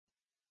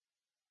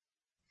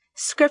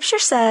Scripture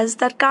says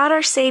that God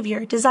our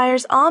Savior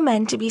desires all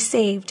men to be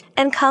saved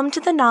and come to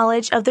the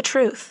knowledge of the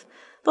truth.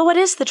 But what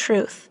is the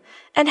truth?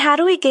 And how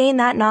do we gain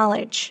that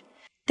knowledge?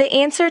 The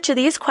answer to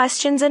these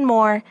questions and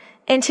more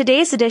in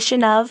today's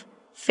edition of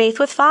Faith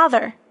with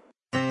Father.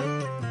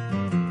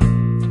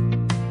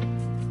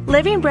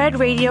 Living Bread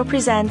Radio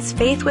presents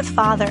Faith with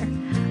Father,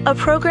 a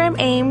program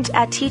aimed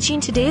at teaching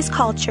today's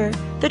culture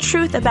the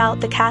truth about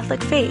the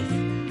Catholic faith.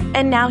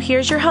 And now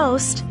here's your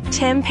host,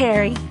 Tim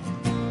Perry.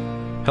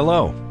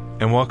 Hello,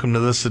 and welcome to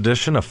this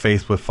edition of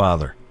Faith with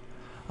Father.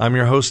 I'm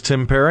your host,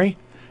 Tim Perry,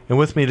 and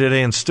with me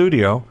today in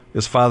studio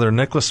is Father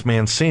Nicholas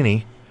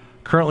Mancini,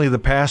 currently the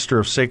pastor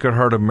of Sacred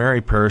Heart of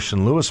Mary Parish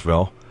in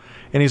Louisville,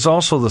 and he's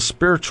also the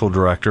spiritual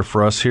director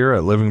for us here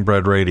at Living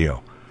Bread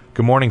Radio.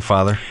 Good morning,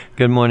 Father.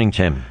 Good morning,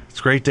 Tim.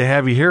 It's great to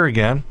have you here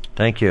again.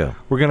 Thank you.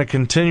 We're going to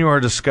continue our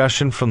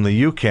discussion from the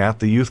YOUCAT,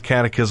 the Youth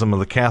Catechism of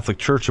the Catholic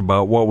Church,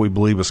 about what we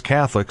believe as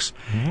Catholics,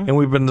 and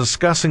we've been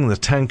discussing the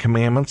Ten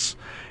Commandments,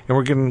 and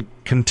we're going to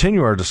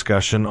continue our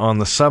discussion on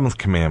the seventh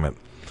commandment,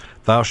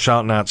 thou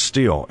shalt not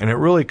steal, and it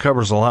really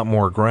covers a lot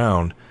more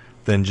ground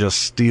than just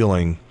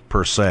stealing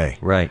per se.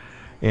 Right.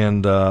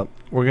 And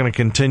we're going to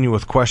continue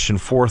with question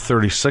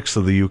 436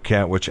 of the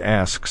YOUCAT, which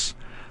asks,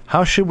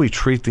 how should we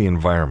treat the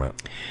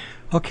environment?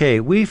 Okay,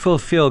 we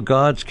fulfill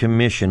God's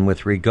commission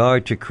with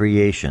regard to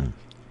creation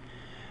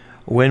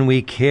when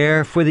we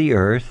care for the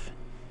earth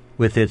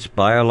with its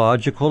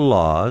biological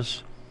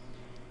laws,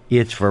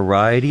 its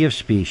variety of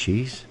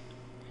species,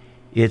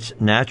 its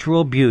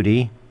natural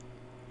beauty,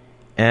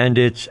 and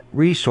its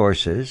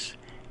resources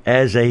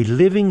as a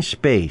living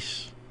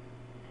space,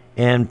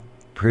 and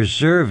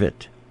preserve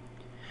it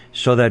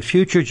so that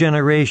future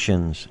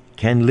generations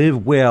can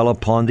live well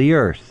upon the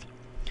earth.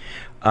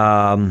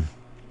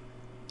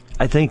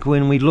 I think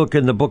when we look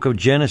in the book of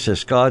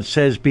Genesis, God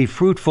says, be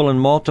fruitful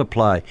and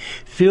multiply,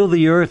 fill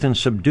the earth and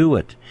subdue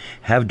it,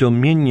 have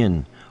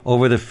dominion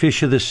over the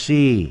fish of the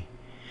sea,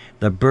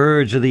 the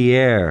birds of the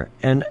air,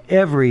 and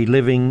every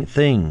living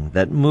thing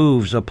that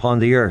moves upon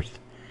the earth.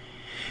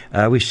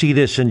 We see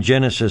this in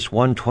Genesis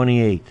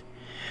 1:28.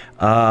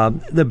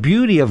 The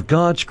beauty of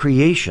God's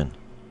creation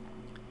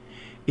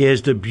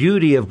is the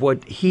beauty of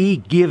what He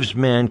gives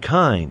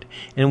mankind,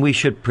 and we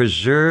should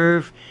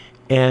preserve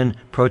and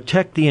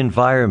protect the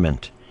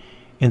environment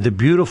in the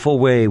beautiful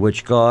way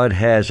which God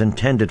has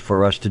intended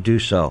for us to do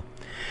so.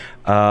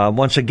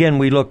 Once again,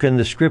 we look in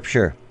the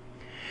Scripture.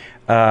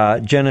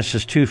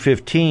 Genesis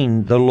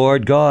 2:15, the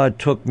Lord God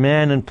took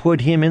man and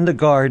put him in the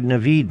Garden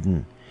of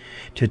Eden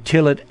to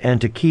till it and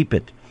to keep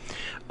it.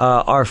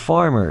 Our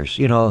farmers,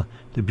 the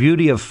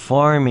beauty of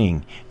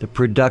farming, the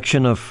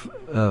production of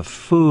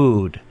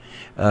food,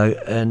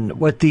 and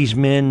what these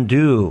men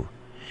do,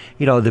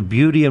 the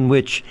beauty in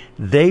which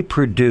they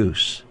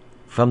produce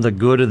from the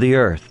good of the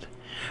earth,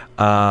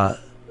 the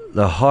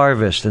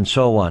harvest, and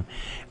so on.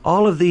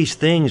 All of these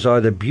things are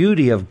the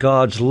beauty of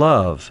God's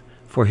love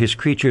for His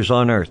creatures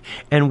on earth.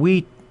 And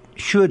we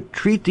should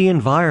treat the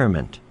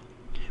environment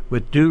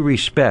with due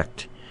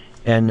respect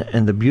and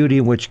the beauty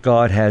in which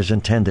God has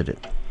intended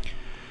it.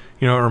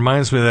 It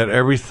reminds me that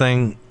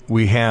everything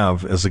we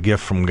have is a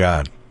gift from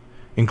God,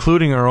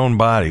 including our own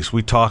bodies.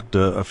 We talked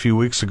a few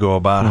weeks ago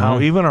about how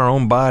even our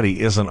own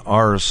body isn't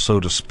ours, so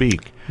to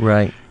speak.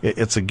 Right.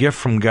 It's a gift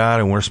from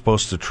God, and we're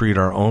supposed to treat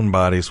our own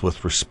bodies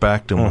with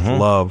respect and with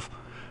love,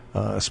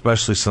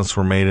 especially since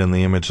we're made in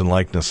the image and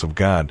likeness of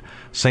God.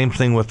 Same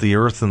thing with the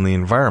earth and the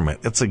environment.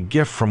 It's a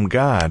gift from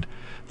God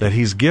that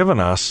He's given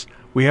us.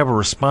 We have a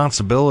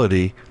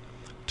responsibility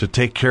to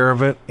take care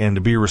of it and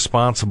to be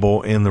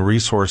responsible in the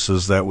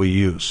resources that we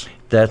use.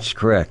 That's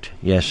correct.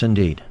 Yes,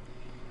 indeed.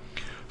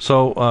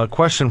 So,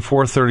 question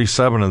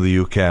 437 of the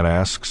YOUCAT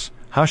asks,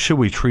 how should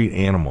we treat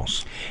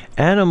animals?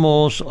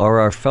 Animals are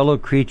our fellow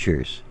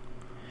creatures.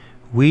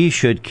 We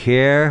should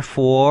care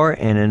for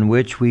and in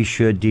which we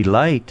should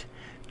delight,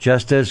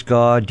 just as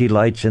God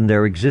delights in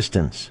their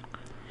existence.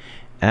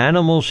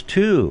 Animals,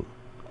 too,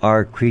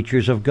 are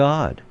creatures of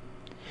God.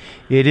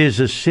 It is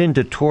a sin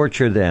to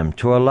torture them,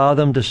 to allow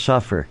them to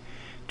suffer,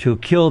 to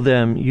kill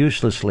them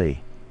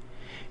uselessly.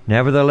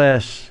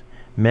 Nevertheless,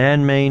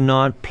 man may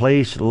not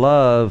place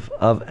love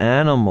of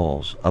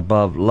animals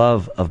above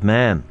love of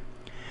man.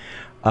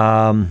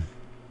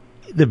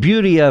 The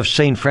beauty of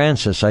St.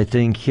 Francis, I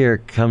think, here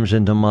comes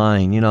into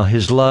mind.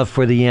 His love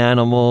for the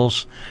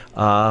animals,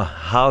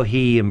 how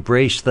he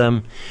embraced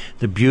them,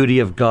 the beauty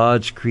of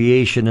God's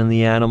creation in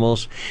the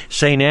animals.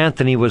 St.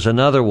 Anthony was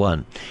another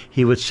one.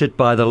 He would sit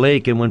by the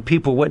lake, and when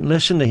people wouldn't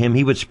listen to him,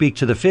 he would speak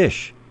to the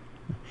fish.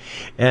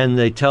 And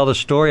they tell the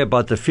story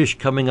about the fish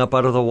coming up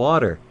out of the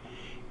water,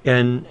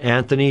 and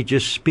Anthony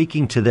just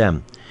speaking to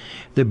them.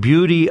 The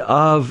beauty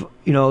of,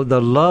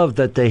 the love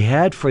that they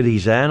had for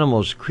these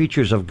animals,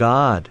 creatures of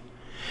God.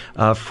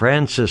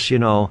 Francis,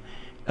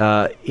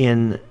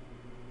 in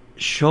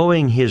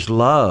showing his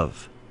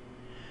love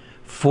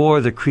for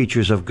the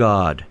creatures of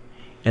God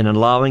and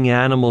allowing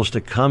animals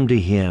to come to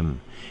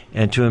him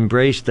and to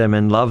embrace them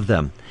and love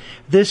them.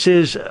 This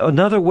is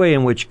another way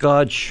in which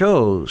God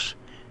shows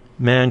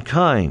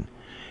mankind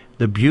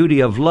the beauty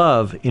of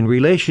love in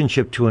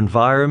relationship to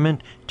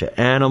environment, to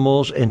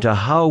animals, and to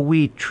how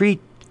we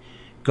treat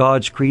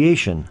God's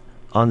creation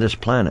on this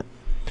planet.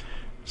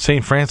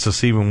 St.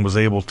 Francis even was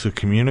able to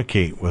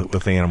communicate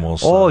with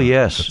animals. Oh,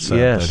 yes,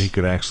 yes. That he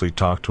could actually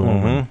talk to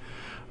them, and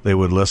they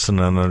would listen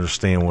and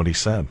understand what he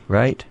said.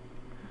 Right.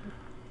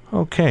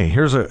 Okay,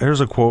 here's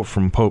a quote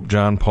from Pope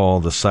John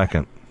Paul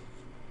II.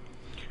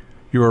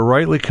 You are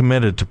rightly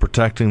committed to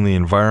protecting the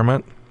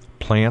environment,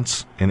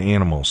 plants, and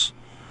animals.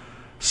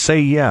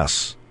 Say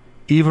yes,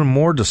 even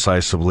more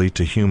decisively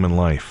to human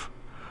life,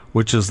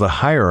 which is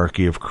the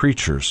hierarchy of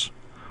creatures,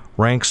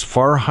 ranks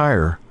far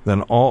higher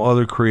than all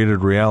other created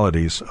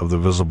realities of the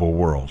visible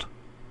world.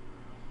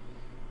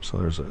 So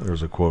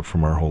there's a quote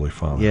from our Holy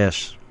Father.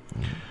 Yes.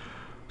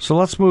 So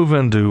let's move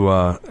into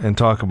and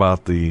talk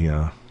about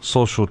the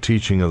social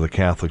teaching of the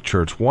Catholic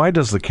Church. Why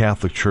does the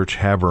Catholic Church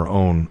have her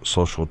own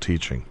social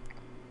teaching?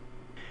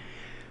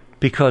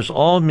 Because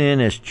all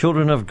men as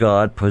children of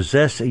God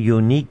possess a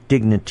unique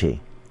dignity.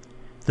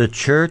 The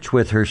Church,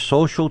 with her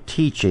social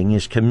teaching,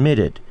 is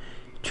committed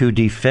to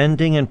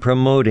defending and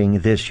promoting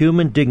this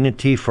human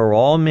dignity for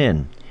all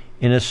men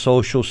in a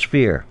social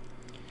sphere.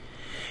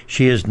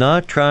 She is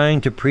not trying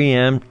to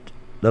preempt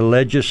the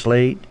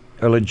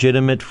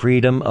legitimate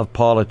freedom of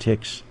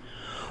politics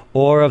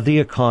or of the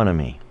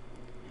economy.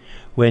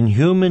 When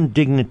human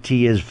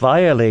dignity is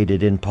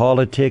violated in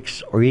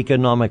politics or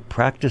economic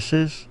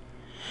practices,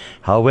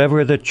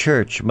 however, the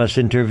Church must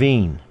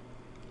intervene.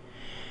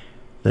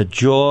 The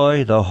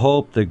joy, the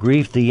hope, the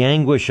grief, the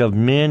anguish of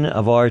men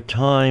of our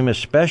time,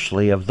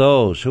 especially of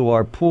those who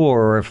are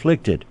poor or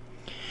afflicted,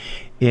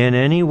 in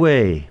any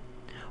way,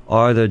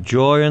 are the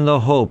joy and the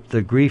hope,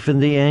 the grief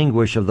and the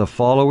anguish of the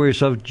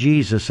followers of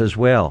Jesus as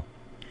well.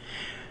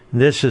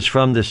 This is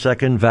from the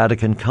Second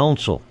Vatican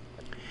Council.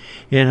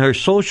 In her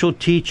social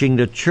teaching,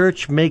 the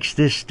Church makes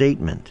this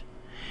statement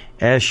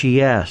as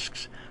she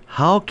asks,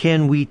 how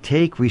can we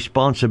take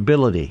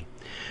responsibility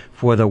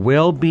for the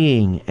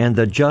well-being and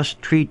the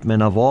just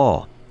treatment of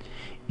all,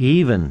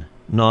 even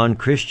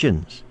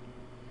non-Christians?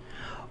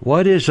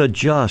 What is a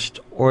just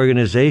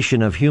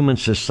organization of human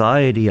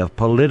society, of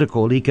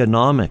political,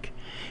 economic,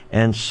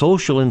 and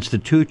social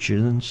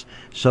institutions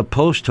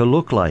supposed to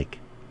look like?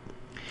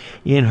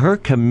 In her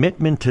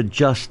commitment to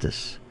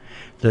justice,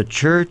 the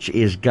Church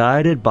is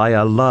guided by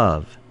a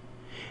love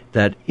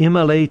that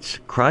emulates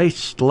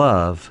Christ's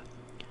love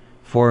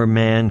for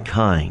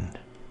mankind.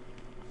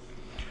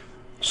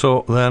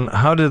 So then,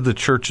 how did the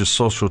Church's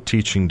social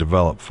teaching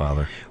develop,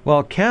 Father?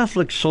 Well,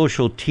 Catholic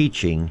social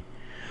teaching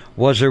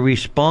was a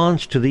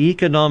response to the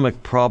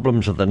economic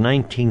problems of the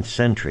 19th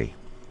century.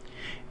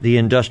 The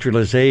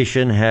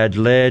industrialization had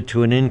led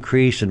to an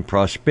increase in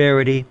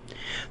prosperity.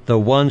 The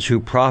ones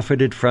who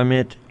profited from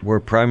it were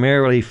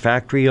primarily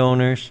factory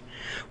owners,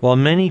 while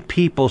many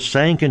people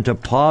sank into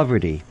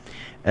poverty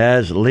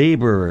as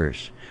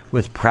laborers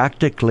with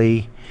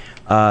practically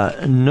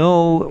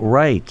no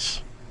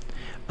rights.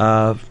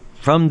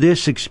 From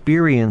this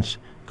experience,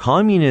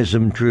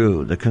 communism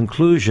drew the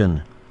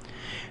conclusion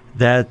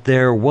that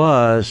there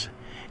was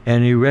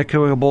an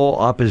irrecoverable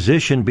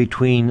opposition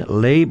between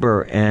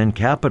labor and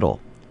capital,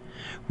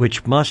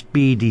 which must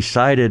be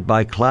decided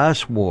by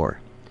class war.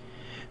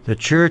 The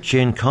Church,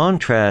 in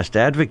contrast,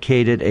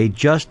 advocated a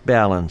just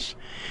balance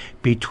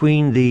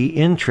between the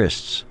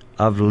interests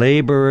of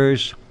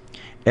laborers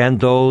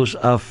and those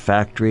of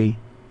factory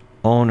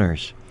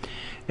owners.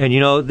 And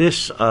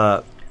this,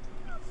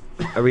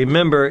 I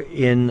remember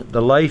in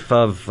the life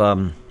of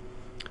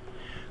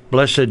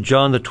Blessed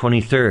John the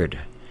 23rd,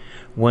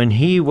 when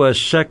he was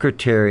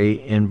secretary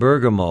in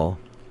Bergamo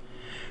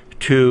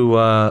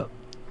to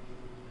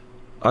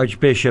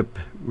Archbishop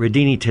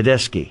Radini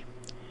Tedeschi,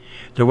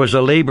 there was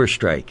a labor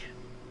strike.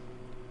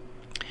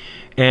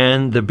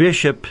 And the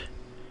bishop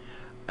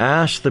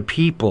asked the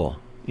people,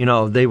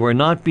 they were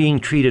not being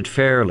treated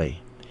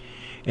fairly.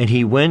 And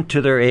he went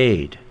to their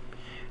aid.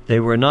 They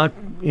were not,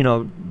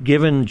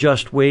 given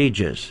just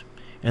wages.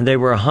 And they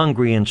were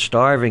hungry and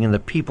starving, and the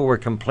people were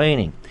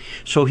complaining.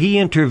 So he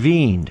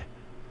intervened,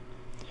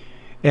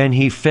 and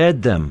he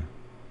fed them.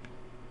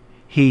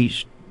 He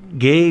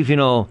gave,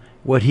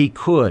 what he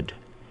could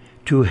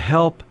to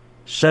help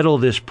settle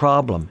this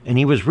problem. And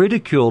he was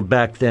ridiculed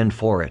back then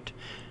for it.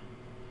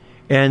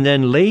 And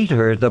then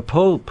later, the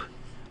Pope,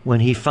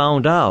 when he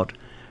found out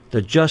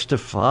the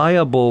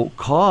justifiable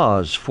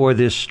cause for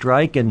this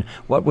strike and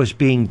what was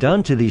being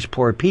done to these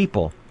poor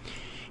people,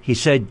 he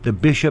said the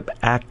bishop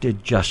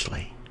acted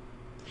justly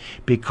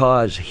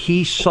because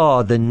he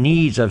saw the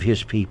needs of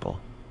his people.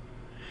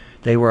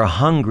 They were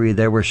hungry,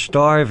 they were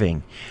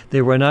starving,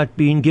 they were not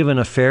being given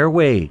a fair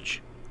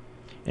wage.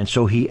 And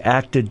so he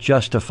acted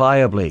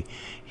justifiably,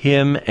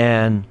 him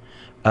and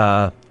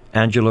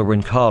Angelo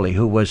Roncalli,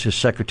 who was his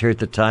secretary at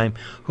the time,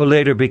 who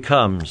later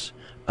becomes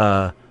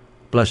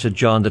Blessed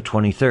John the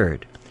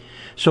 23rd.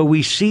 So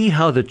we see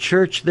how the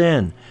Church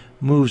then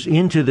moves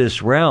into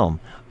this realm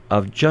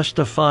of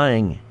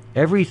justifying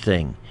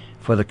everything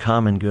for the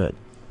common good.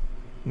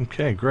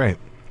 Okay, great.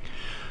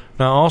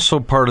 Now, also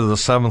part of the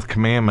seventh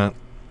commandment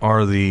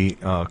are the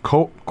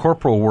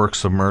corporal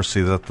works of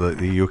mercy that the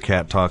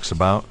UCAT talks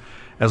about,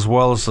 as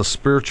well as the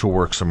spiritual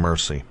works of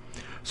mercy.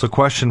 So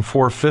question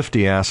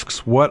 450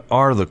 asks, what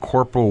are the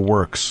corporal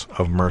works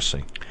of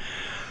mercy?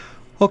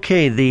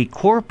 Okay, the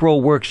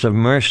corporal works of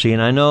mercy,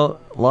 and I know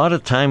a lot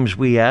of times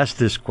we ask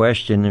this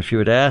question. If you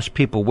would ask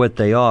people what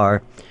they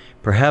are,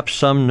 perhaps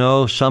some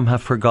know, some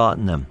have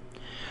forgotten them.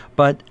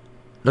 But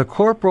the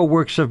corporal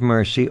works of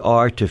mercy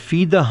are to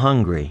feed the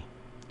hungry,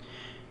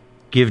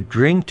 give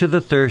drink to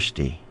the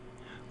thirsty,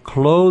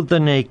 clothe the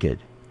naked,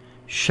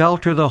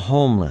 shelter the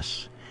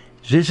homeless,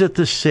 visit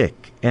the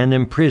sick and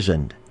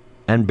imprisoned,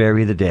 and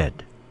bury the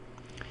dead.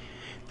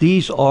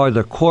 These are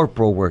the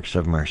corporal works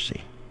of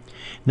mercy.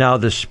 Now,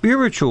 the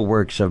spiritual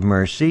works of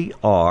mercy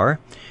are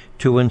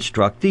to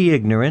instruct the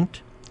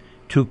ignorant,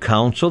 to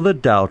counsel the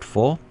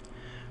doubtful,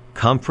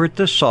 comfort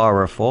the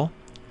sorrowful,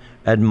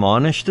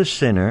 admonish the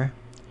sinner,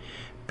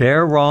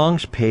 bear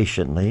wrongs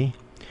patiently,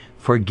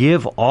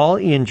 forgive all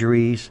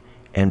injuries,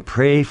 and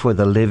pray for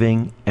the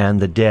living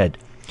and the dead.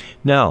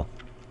 Now,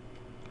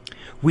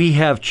 we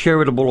have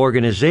charitable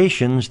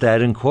organizations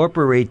that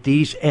incorporate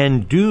these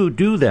and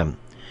do them.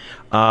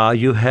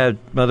 You had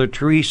Mother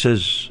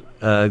Teresa's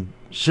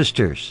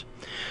sisters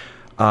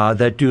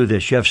that do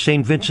this. You have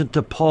St. Vincent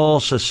de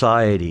Paul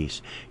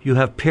societies. You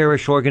have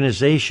parish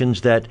organizations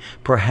that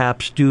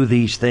perhaps do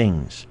these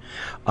things.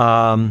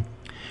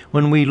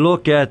 When we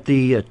look at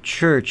the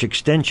church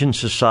extension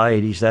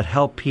societies that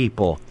help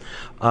people,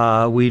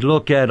 we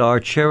look at our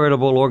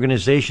charitable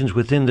organizations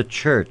within the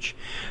church,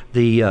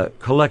 the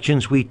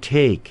collections we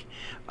take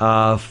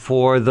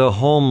for the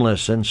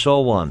homeless and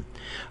so on,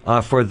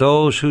 for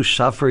those who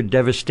suffered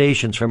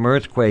devastations from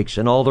earthquakes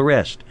and all the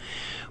rest.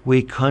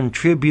 We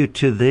contribute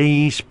to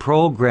these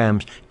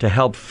programs to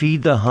help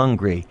feed the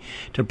hungry,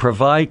 to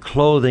provide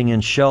clothing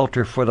and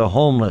shelter for the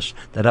homeless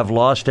that have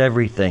lost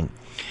everything.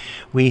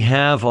 We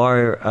have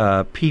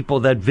our people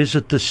that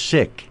visit the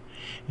sick,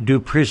 do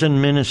prison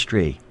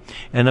ministry,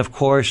 and of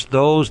course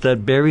those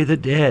that bury the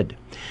dead.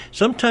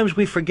 Sometimes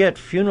we forget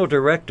funeral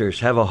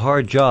directors have a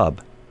hard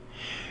job.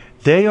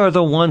 They are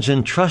the ones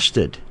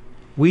entrusted.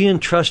 We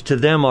entrust to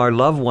them our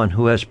loved one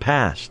who has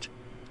passed.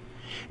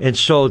 And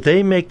so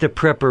they make the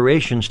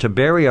preparations to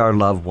bury our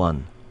loved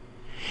one.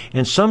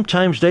 And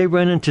sometimes they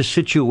run into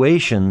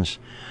situations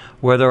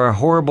where there are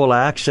horrible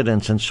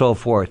accidents and so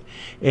forth.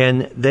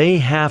 And they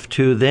have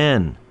to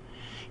then,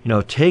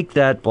 take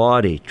that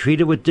body, treat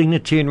it with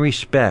dignity and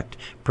respect,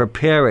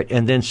 prepare it,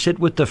 and then sit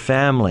with the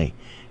family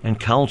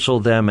and counsel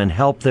them and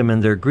help them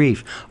in their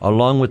grief,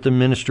 along with the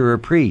minister or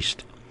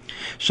priest.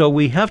 So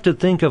we have to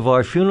think of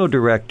our funeral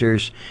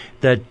directors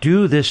that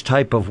do this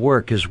type of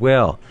work as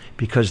well,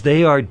 because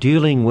they are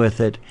dealing with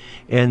it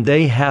and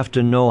they have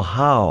to know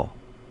how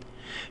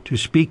to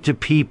speak to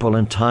people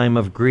in time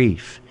of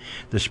grief.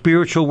 The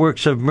spiritual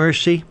works of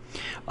mercy,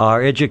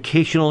 our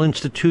educational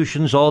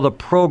institutions, all the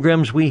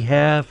programs we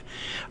have,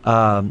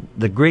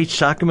 the great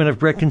sacrament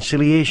of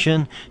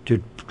reconciliation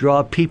to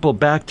draw people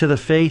back to the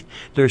faith.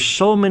 There's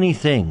so many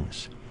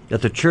things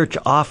that the church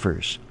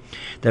offers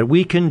that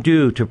we can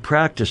do to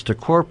practice the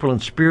corporal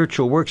and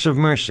spiritual works of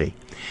mercy.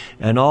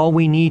 And all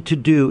we need to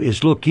do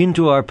is look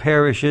into our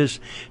parishes,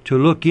 to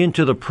look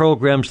into the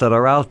programs that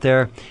are out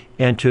there,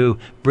 and to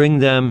bring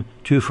them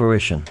to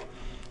fruition.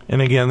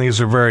 And again, these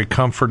are very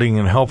comforting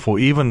and helpful,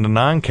 even to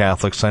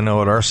non-Catholics. I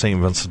know at our St.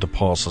 Vincent de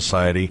Paul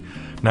Society,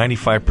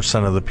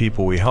 95% of the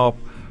people we help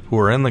who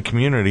are in the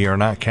community are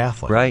not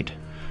Catholic. Right.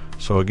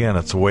 So again,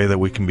 it's a way that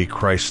we can be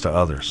Christ to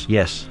others.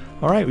 Yes.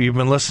 All right, you've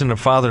been listening to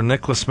Father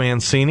Nicholas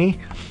Mancini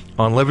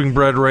on Living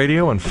Bread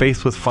Radio and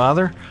Faith with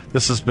Father.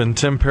 This has been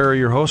Tim Perry,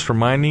 your host,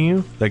 reminding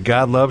you that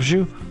God loves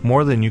you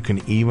more than you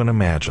can even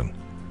imagine.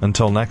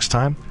 Until next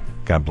time,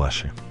 God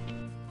bless you.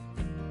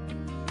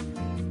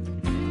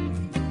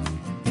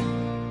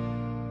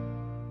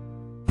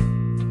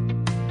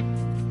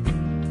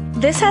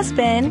 This has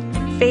been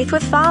Faith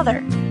with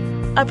Father,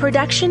 a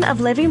production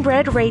of Living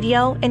Bread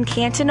Radio in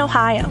Canton,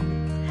 Ohio.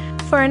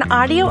 For an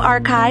audio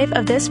archive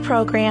of this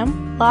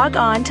program, log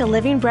on to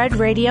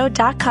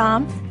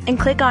livingbreadradio.com and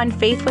click on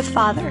Faith with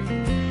Father.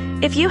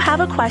 If you have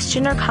a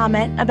question or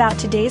comment about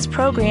today's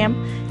program,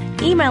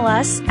 email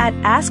us at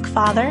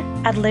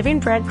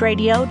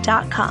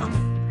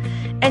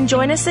askfather@livingbreadradio.com. And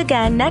join us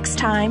again next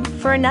time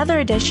for another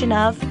edition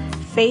of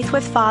Faith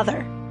with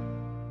Father.